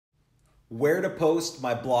Where to post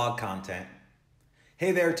my blog content.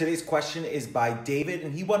 Hey there, today's question is by David,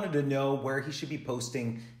 and he wanted to know where he should be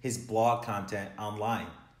posting his blog content online.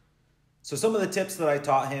 So some of the tips that I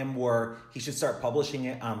taught him were he should start publishing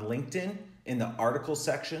it on LinkedIn in the article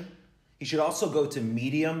section. He should also go to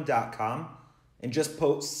medium.com and just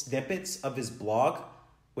post snippets of his blog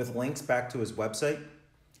with links back to his website.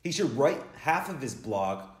 He should write half of his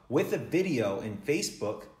blog with a video in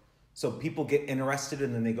Facebook so people get interested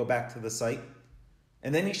and then they go back to the site.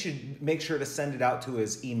 And then he should make sure to send it out to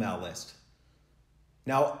his email list.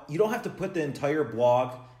 Now, you don't have to put the entire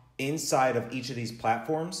blog inside of each of these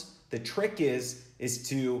platforms. The trick is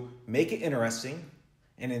to make it interesting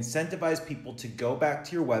and incentivize people to go back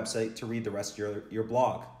to your website to read the rest of your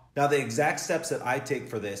blog. Now, the exact steps that I take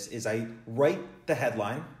for this is I write the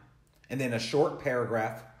headline and then a short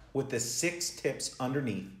paragraph with the 6 tips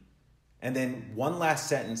underneath. And then one last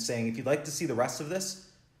sentence saying, if you'd like to see the rest of this,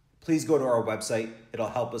 please go to our website. It'll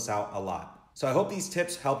help us out a lot. So I hope these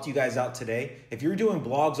tips helped you guys out today. If you're doing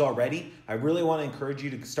blogs already, I really want to encourage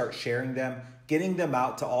you to start sharing them, getting them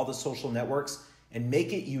out to all the social networks, and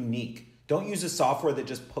make it unique. Don't use a software that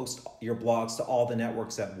just posts your blogs to all the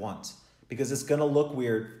networks at once, because it's going to look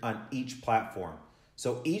weird on each platform.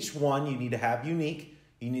 So each one you need to have unique.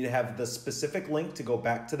 You need to have the specific link to go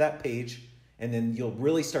back to that page, and then you'll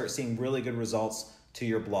really start seeing really good results to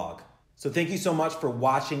your blog. So thank you so much for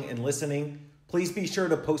watching and listening. Please be sure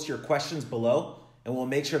to post your questions below, and we'll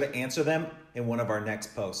make sure to answer them in one of our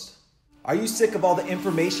next posts. Are you sick of all the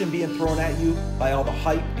information being thrown at you by all the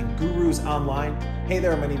hype and gurus online? Hey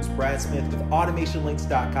there, my name's Brad Smith with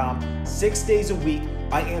automationlinks.com. 6 days a week,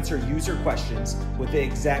 I answer user questions with the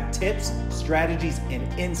exact tips, strategies, and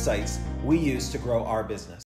insights we use to grow our business.